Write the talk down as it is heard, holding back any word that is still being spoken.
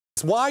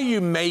Why are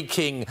you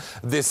making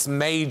this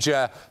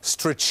major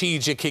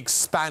strategic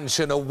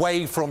expansion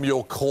away from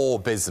your core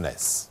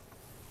business?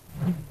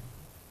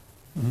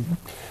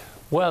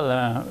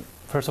 Well,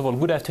 first of all,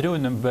 good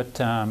afternoon, but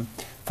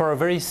for a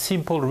very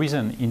simple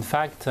reason. In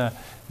fact,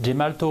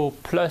 Gemalto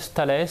plus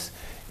Thales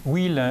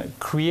will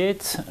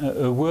create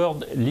a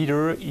world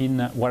leader in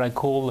what I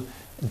call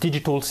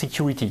digital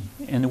security,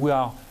 and we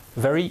are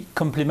very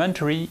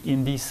complementary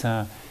in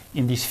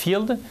this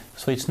field.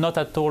 So it's not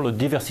at all a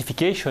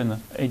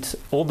diversification, it's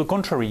all the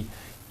contrary.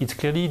 It's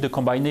clearly the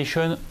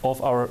combination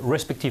of our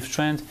respective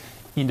strengths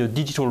in the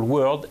digital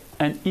world,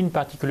 and in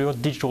particular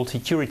digital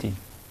security.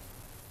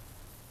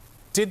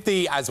 Did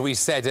as we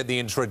said at the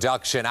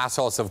introduction,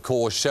 Atos, of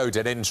course, showed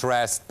an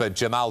interest, but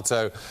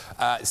Gemalto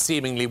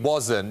seemingly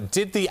wasn't.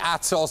 Did the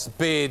Atos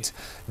bid,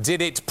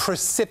 did it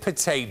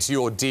precipitate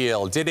your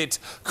deal? Did it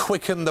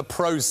quicken the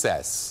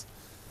process?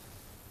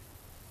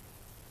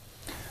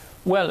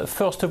 Well,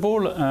 first of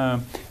all,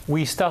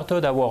 we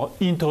started our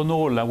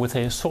internal, I would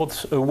say,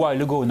 thoughts a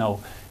while ago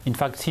now. In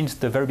fact, since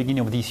the very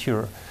beginning of this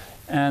year.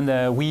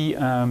 And we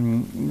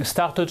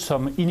started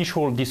some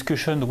initial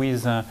discussion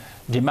with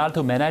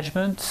Gemalto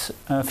management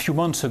a few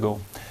months ago.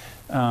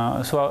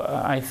 So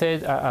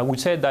I would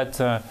say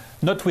that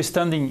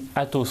notwithstanding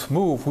Atos'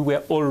 move, we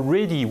were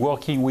already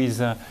working with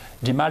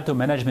Gemalto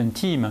management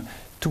team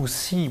to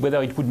see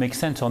whether it would make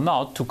sense or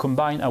not to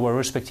combine our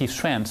respective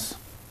strengths.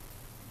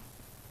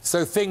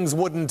 So things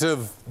wouldn't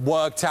have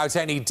worked out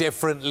any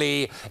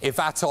differently if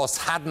Atos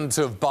hadn't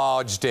have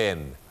barged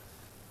in?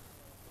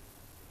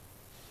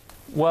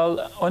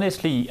 Well,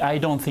 honestly, I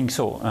don't think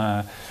so.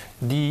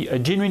 The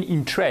genuine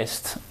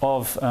interest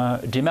of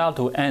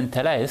Gemalto and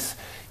Thales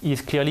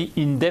is clearly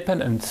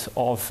independent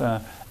of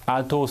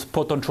Atos'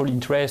 potential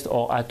interest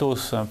or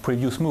Atos'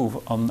 previous move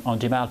on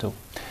Gemalto.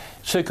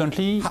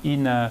 Secondly,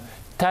 in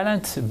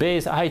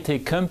talent-based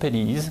high-tech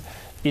companies,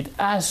 it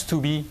has to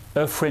be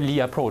a friendly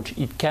approach.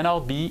 It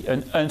cannot be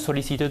an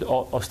unsolicited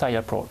or hostile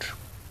approach.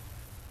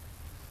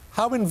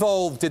 How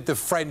involved did the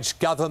French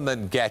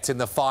government get in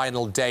the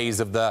final days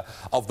of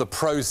the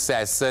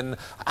process, and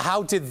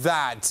how did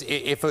that,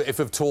 if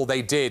at all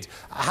they did,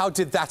 how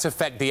did that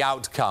affect the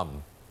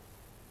outcome?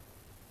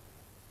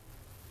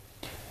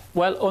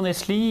 Well,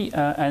 honestly,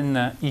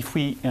 and if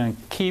we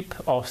keep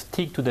or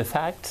stick to the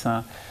facts,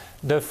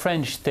 the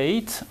French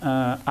state,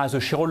 as a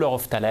shareholder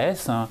of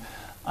Thales,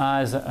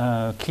 has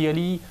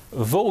clearly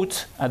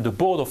voted at the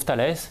board of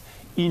Thales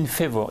in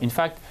favor. In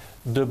fact,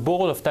 the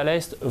board of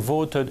Thales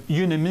voted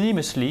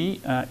unanimously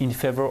in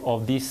favor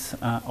of this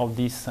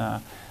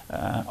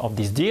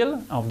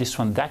deal, of this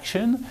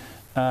transaction.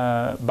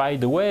 By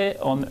the way,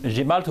 on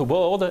Gemalto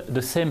board,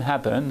 the same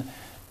happened,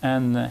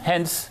 and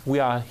hence we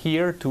are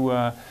here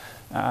to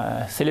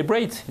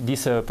celebrate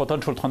this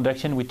potential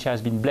transaction, which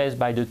has been blessed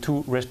by the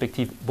two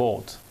respective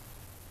boards.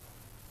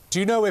 Do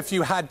you know if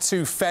you had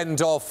to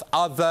fend off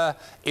other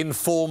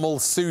informal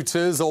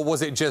suitors, or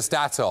was it just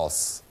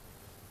Atos?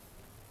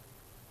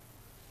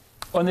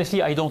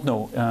 Honestly, I don't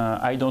know.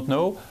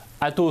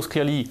 Atos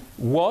clearly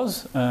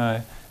was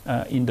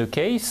in the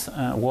case,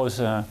 was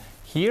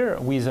here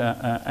with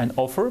an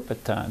offer,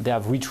 but they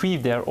have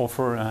retrieved their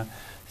offer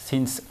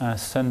since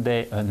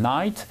Sunday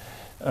night.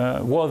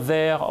 Was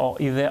there, or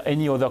is there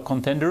any other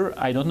contender?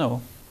 I don't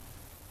know.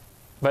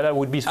 But I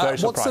would be very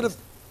surprised.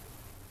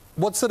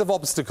 What sort of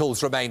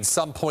obstacles remain?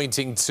 Some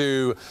pointing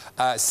to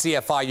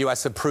CFI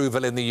US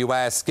approval in the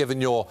US, given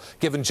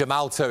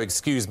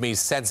Gemalto,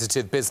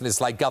 sensitive business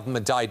like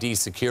government ID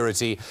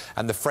security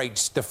and the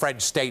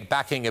French state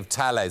backing of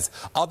Thales.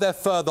 Are there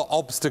further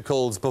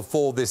obstacles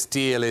before this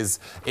deal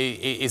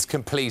is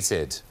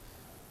completed?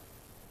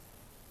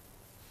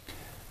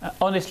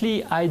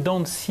 Honestly, I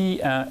don't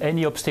see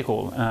any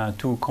obstacle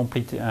to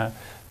complete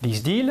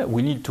this deal.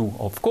 We need to,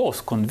 of course,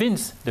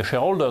 convince the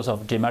shareholders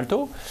of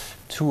Gemalto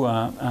to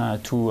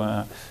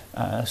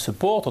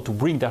support or to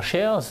bring their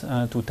shares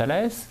to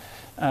Thales.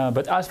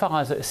 But as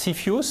far as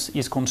CFIUS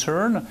is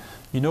concerned,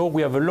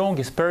 we have a long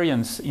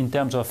experience in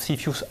terms of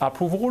CFIUS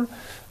approval.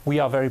 We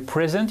are very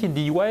present in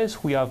the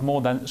US. We have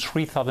more than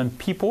 3,000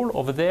 people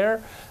over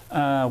there.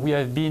 We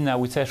have been, I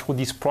would say, through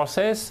this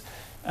process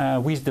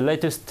with the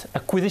latest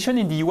acquisition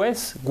in the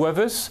US,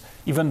 Guavus,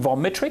 even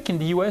Vormetric in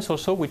the US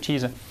also, which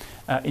is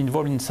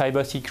involved in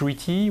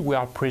cybersecurity. We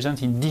are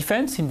present in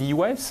defense in the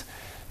US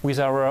with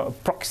our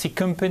proxy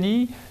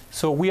company.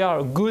 So we are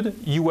a good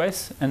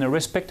US and a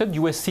respected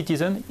US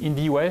citizen in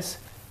the US.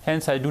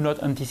 Hence, I do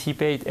not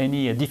anticipate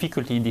any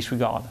difficulty in this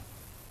regard.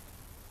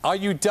 Are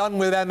you done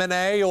with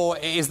M&A, or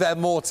is there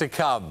more to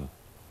come?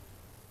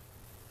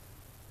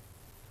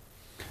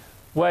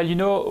 Well,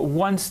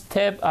 one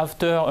step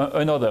after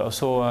another.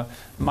 So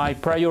my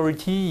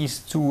priority is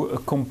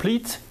to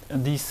complete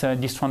this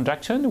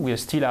transaction. We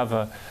still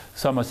have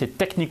some, I say,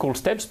 technical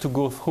steps to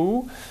go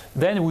through.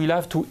 Then we'll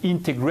have to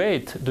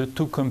integrate the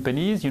two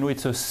companies.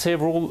 It's a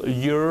several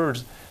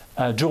years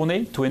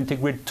journey to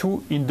integrate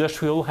two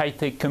industrial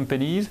high-tech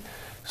companies.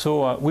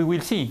 So we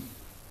will see.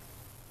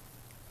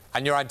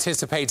 and you're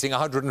anticipating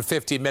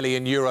 150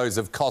 million euros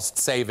of cost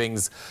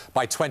savings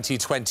by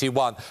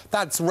 2021.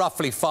 That's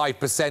roughly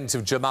 5%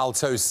 of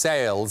Gemalto's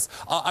sales.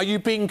 Are you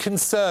being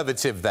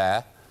conservative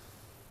there?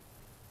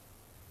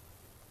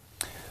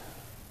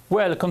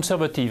 Well,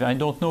 conservative. I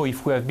don't know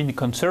if we have been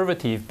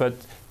conservative, but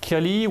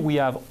clearly we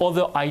have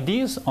other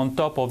ideas on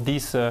top of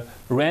this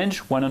range,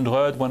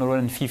 100,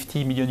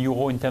 150 million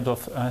euro in terms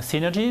of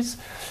synergies,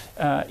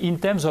 in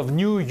terms of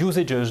new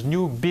usages,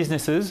 new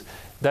businesses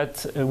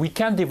that we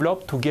can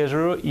develop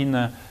together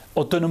in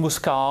autonomous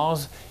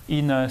cars,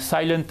 in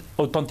silent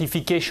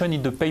authentication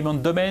in the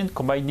payment domain,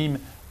 combining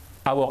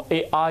our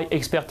AI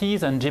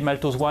expertise and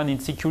Gemalto's one in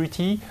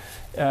security.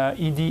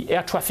 In the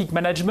air traffic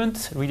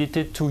management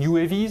related to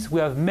UAVs, we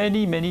have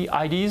many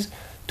ideas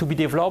to be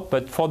developed,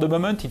 but for the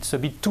moment it's a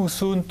bit too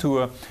soon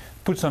to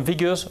put some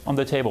figures on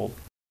the table.